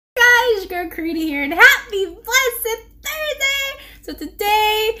guys, your girl Karina here, and happy blessed Thursday! So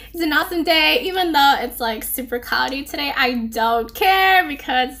today is an awesome day. Even though it's like super cloudy today, I don't care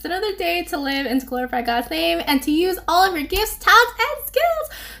because it's another day to live and to glorify God's name and to use all of your gifts, talents, and skills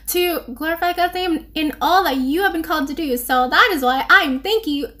to glorify God's name in all that you have been called to do. So that is why I'm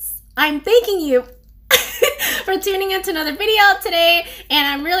thanking you for tuning into another video today, and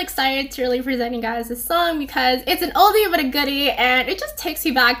I'm really excited to really present you guys this song because it's an oldie but a goodie, and it just takes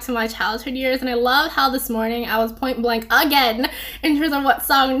me back to my childhood years. And I love how this morning I was point blank again in terms of what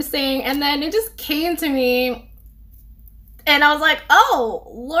song to sing, and then it just came to me and I was like, oh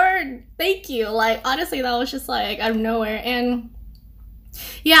Lord, thank you. Like honestly, that was just like out of nowhere. And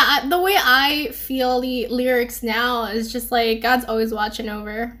yeah, the way I feel the lyrics now is just like God's always watching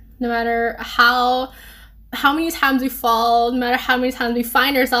over, no matter how many times we fall, no matter how many times we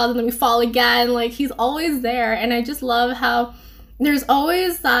find ourselves and then we fall again, like he's always there. And I just love how there's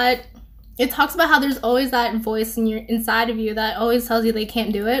always that, it talks about how there's always that voice inside of you that always tells you they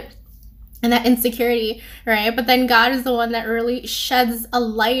can't do it, and that insecurity, right? But then God is the one that really sheds a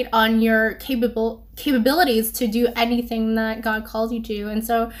light on your capabilities to do anything that God calls you to. And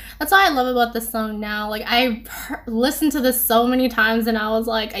so that's what I love about this song now. Like I listened to this so many times and I was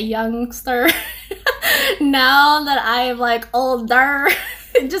like a youngster. Now that I'm like older,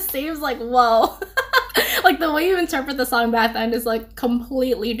 it just seems like whoa. Like the way you interpret the song back then is like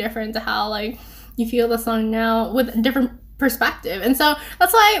completely different to how like you feel the song now with a different perspective. And so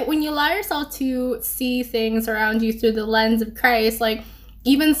that's why when you allow yourself to see things around you through the lens of Christ, like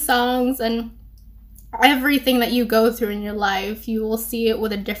even songs and everything that you go through in your life, you will see it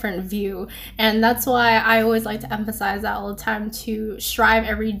with a different view. And that's why I always like to emphasize that all the time, to strive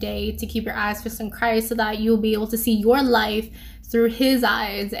every day to keep your eyes fixed on Christ so that you'll be able to see your life through his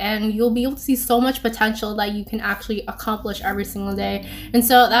eyes, and you'll be able to see so much potential that you can actually accomplish every single day. And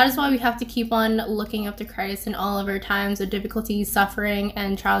so that is why we have to keep on looking up to Christ in all of our times of difficulty, suffering,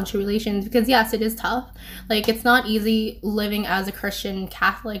 and trial and tribulations, because yes, it is tough. Like it's not easy living as a Christian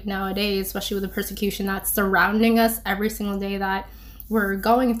Catholic nowadays, especially with the persecution that's surrounding us every single day that we're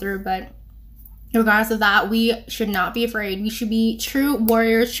going through. But regardless of that, we should not be afraid. We should be true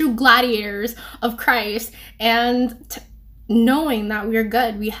warriors, true gladiators of Christ, and knowing that we're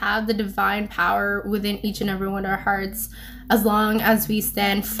good. We have the divine power within each and every one of our hearts as long as we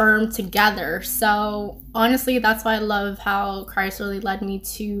stand firm together. So honestly, that's why I love how Christ really led me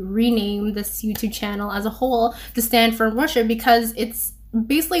to rename this YouTube channel as a whole to Stand Firm Worship, because it's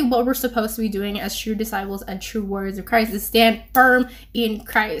basically what we're supposed to be doing as true disciples and true warriors of Christ, is stand firm in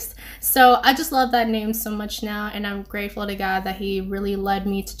Christ. So I just love that name so much now, and I'm grateful to God that he really led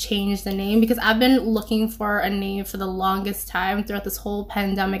me to change the name, because I've been looking for a name for the longest time throughout this whole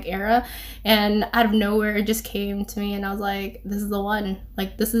pandemic era, and out of nowhere it just came to me and I was like, this is the one.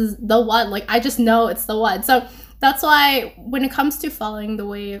 Like this is the one. Like I just know it's the one. So that's why when it comes to following the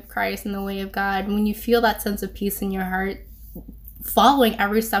way of Christ and the way of God, when you feel that sense of peace in your heart following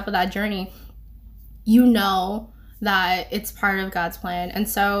every step of that journey, you know that it's part of God's plan. And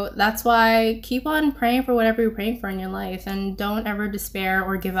so that's why keep on praying for whatever you're praying for in your life, and don't ever despair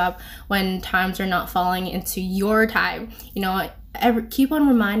or give up when times are not falling into your time. You know, keep on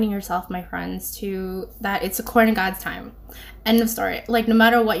reminding yourself, my friends, that it's according to God's time. End of story. Like no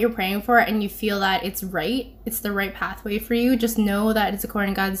matter what you're praying for and you feel that it's right, it's the right pathway for you, just know that it's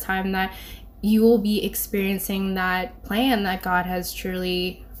according to God's time, that you will be experiencing that plan that God has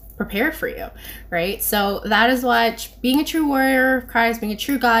truly prepared for you, right? So that is what being a true warrior of Christ, being a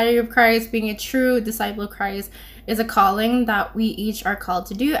true gladiator of Christ, being a true disciple of Christ is a calling that we each are called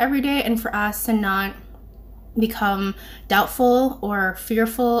to do every day, and for us to not become doubtful or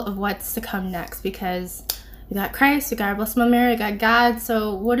fearful of what's to come next, because you got Christ, you got our blessed Mother Mary, you got God,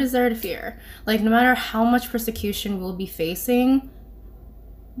 so what is there to fear? Like no matter how much persecution we'll be facing,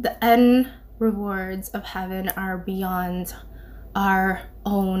 the end rewards of heaven are beyond our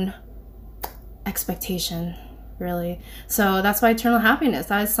own expectation, really. So that's why eternal happiness,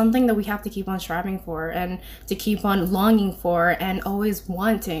 that is something that we have to keep on striving for and to keep on longing for and always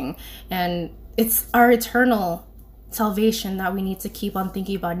wanting. And it's our eternal salvation that we need to keep on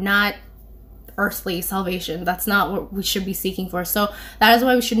thinking about, not earthly salvation. That's not what we should be seeking for. So that is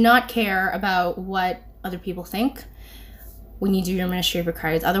why we should not care about what other people think when you do your ministry for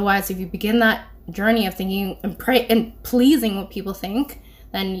Christ. Otherwise, if you begin that journey of thinking and pray and pleasing what people think,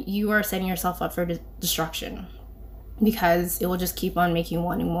 then you are setting yourself up for destruction, because it will just keep on making you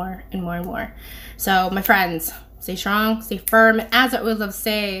wanting more and more and more. So my friends, stay strong, stay firm, and as I always love to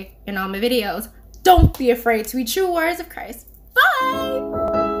say in all my videos, don't be afraid to be true warriors of Christ.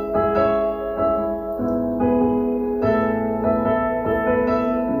 Bye!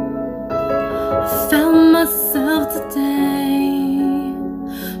 Found myself today.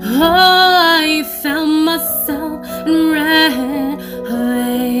 Oh, I found myself and ran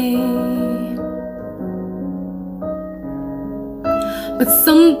away. But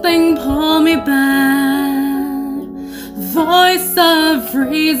something pulled me back. Voice of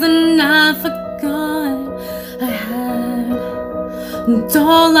reason I forgot I had. And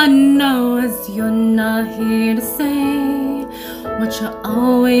all I know is you're not here to say what you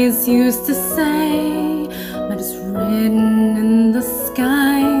always used to say, but it's written in the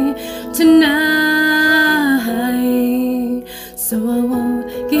sky tonight. So I won't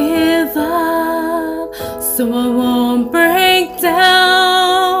give up, so I won't break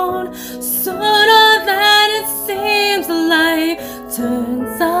down. Sooner than it seems, life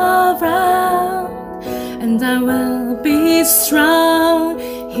turns around, and I will be strong,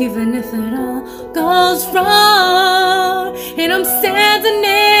 even if it all goes wrong. And I'm standing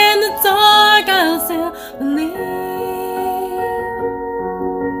in the dark, I'll still believe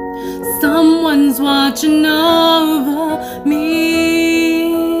someone's watching over me.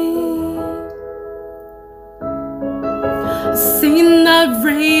 I've seen that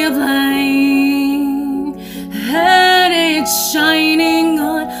ray of light, and it's shining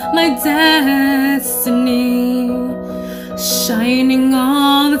on my destiny, shining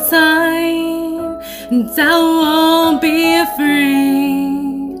all the time, and I won't be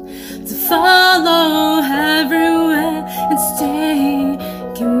afraid to follow everywhere it's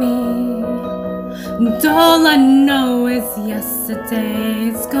taking me. And all I know is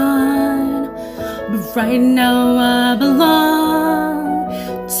yesterday's gone, but right now I belong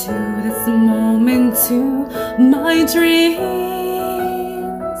to this moment, to my dreams.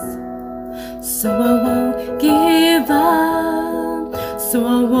 So I won't give up, so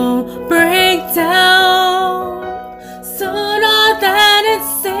I won't break down. Sooner than it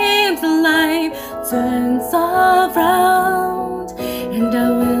seems, life turns around, and I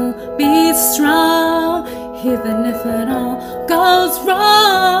will be strong, even if it all goes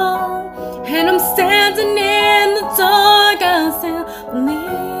wrong. And I'm standing in the dark, I'll still believe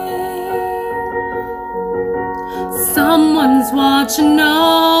someone's watching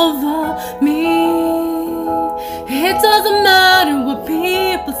over me. It doesn't matter what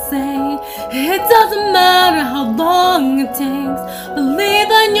people say, it doesn't matter how long it takes. Believe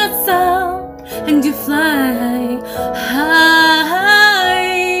in yourself and you fly high.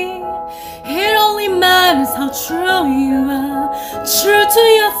 It only matters how true you are, true to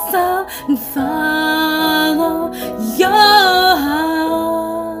yourself, and follow your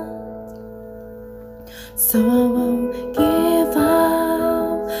heart. So I won't give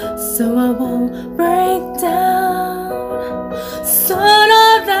up, so I won't break down. Sooner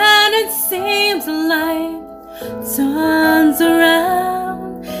than it seems, life turns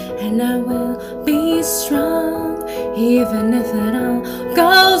around, and I will be strong, even if it all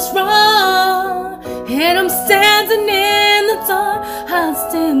goes wrong. And I'm standing in the dark, I'll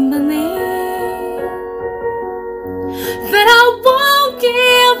still believe that I won't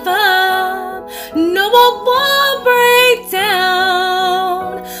give up, no, I won't break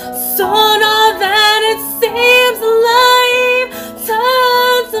down. Sooner than it seems, life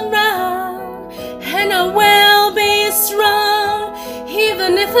turns around, and I will be strong,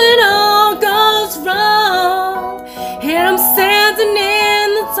 even if it all goes wrong. And I'm standing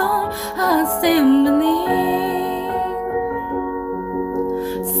in the dark, I'll still believe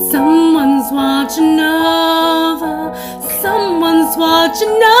someone's watching over, someone's watching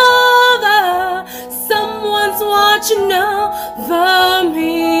over, someone's watching over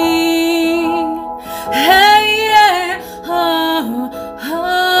me. Hey, yeah, oh,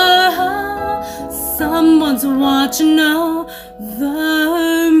 oh, oh. Someone's watching over